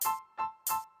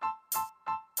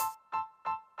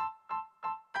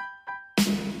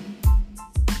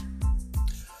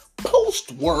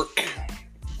Post work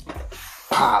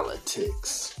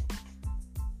politics.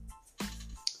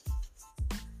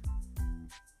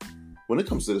 When it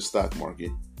comes to the stock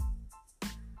market,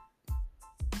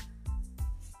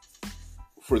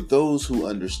 for those who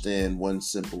understand one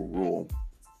simple rule,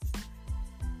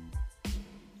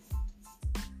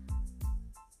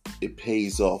 it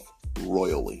pays off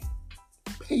royally.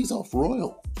 Pays off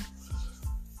royal.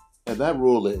 And that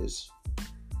rule is,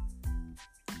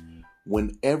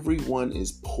 when everyone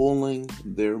is pulling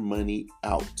their money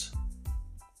out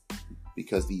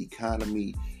because the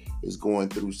economy is going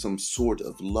through some sort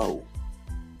of low,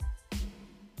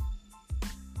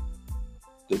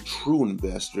 the true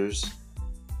investors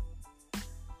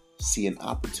see an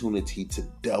opportunity to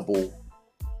double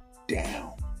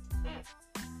down.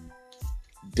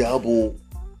 Double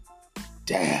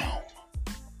down.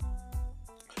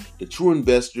 The true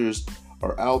investors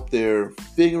are out there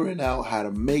figuring out how to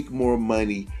make more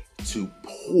money to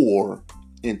pour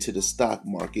into the stock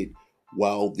market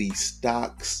while the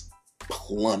stocks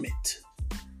plummet.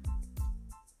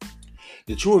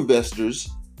 The true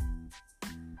investors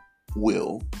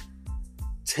will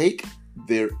take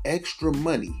their extra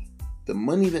money, the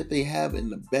money that they have in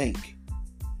the bank,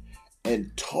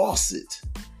 and toss it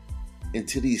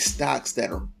into these stocks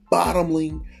that are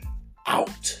bottoming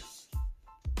out.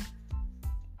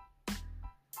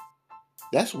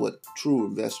 That's what true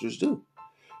investors do.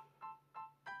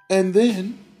 And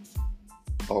then,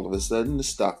 all of a sudden, the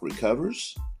stock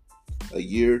recovers a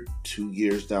year, 2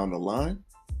 years down the line.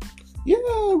 Yeah,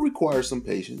 it requires some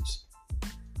patience.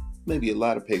 Maybe a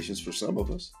lot of patience for some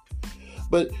of us.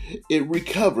 But it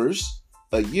recovers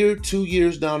a year, 2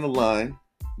 years down the line,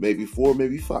 maybe 4,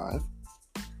 maybe 5.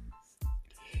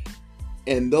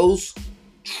 And those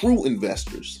true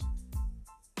investors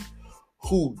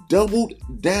who doubled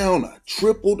down,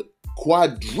 tripled,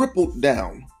 quadrupled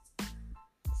down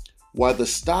while the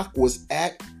stock was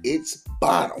at its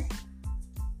bottom,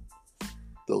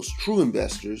 those true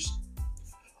investors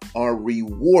are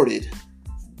rewarded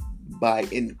by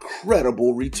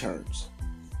incredible returns.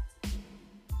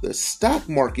 The stock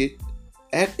market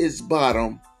at its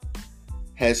bottom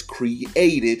has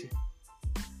created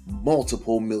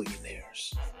multiple millionaires.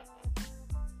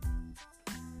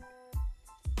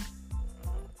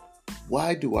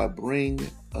 Why do I bring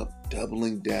up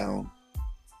doubling down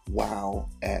while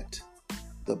at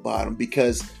the bottom?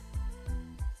 Because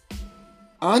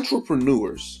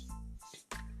entrepreneurs,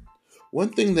 one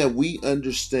thing that we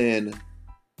understand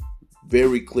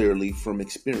very clearly from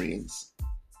experience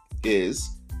is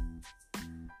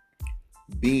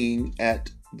being at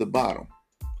the bottom.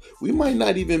 We might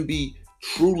not even be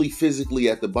truly physically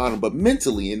at the bottom, but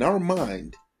mentally in our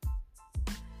mind,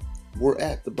 we're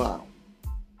at the bottom.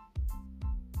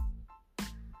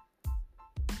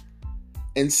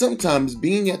 And sometimes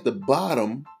being at the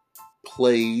bottom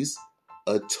plays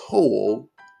a toll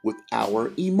with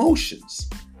our emotions.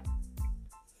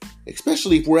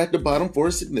 Especially if we're at the bottom for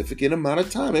a significant amount of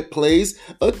time. It plays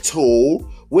a toll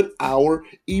with our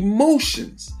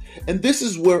emotions. And this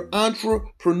is where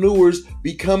entrepreneurs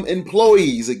become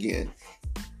employees again.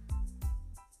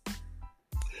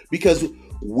 Because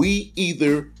we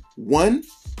either, one,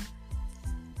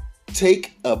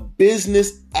 take a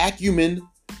business acumen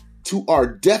to our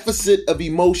deficit of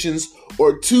emotions,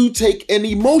 or two, take an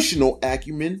emotional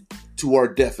acumen to our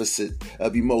deficit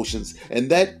of emotions. And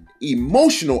that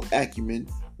emotional acumen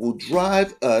will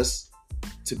drive us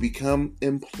to become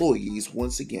employees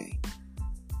once again.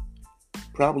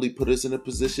 Probably put us in a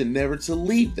position never to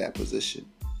leave that position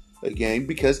again,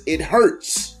 because it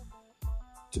hurts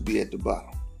to be at the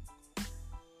bottom.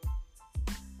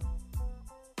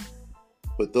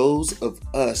 But those of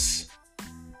us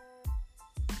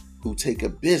who take a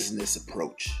business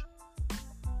approach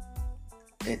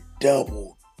and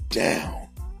double down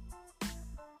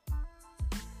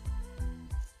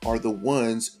are the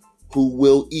ones who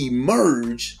will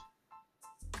emerge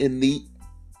in the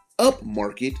up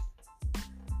market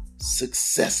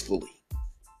successfully.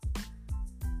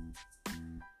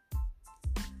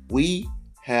 We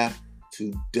have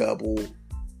to double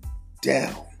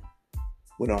down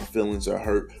when our feelings are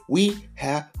hurt. We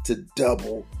have to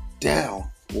double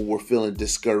down when we're feeling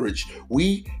discouraged.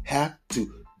 We have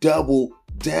to double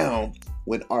down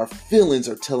when our feelings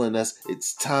are telling us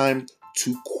it's time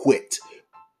to quit.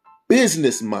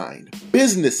 Business mind,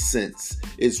 business sense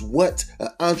is what an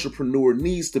entrepreneur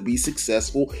needs to be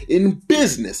successful in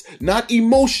business, not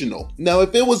emotional. Now,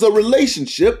 if it was a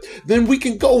relationship, then we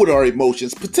can go with our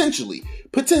emotions, potentially.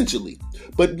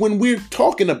 But when we're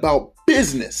talking about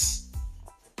business,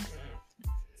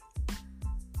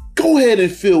 go ahead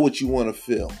and feel what you want to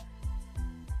feel.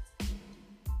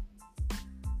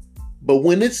 But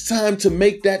when it's time to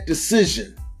make that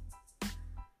decision,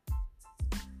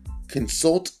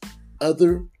 consult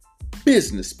other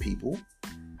business people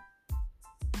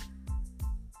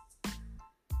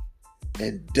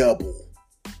and double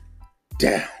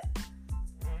down.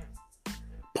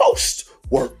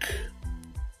 Post-work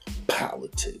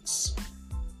politics.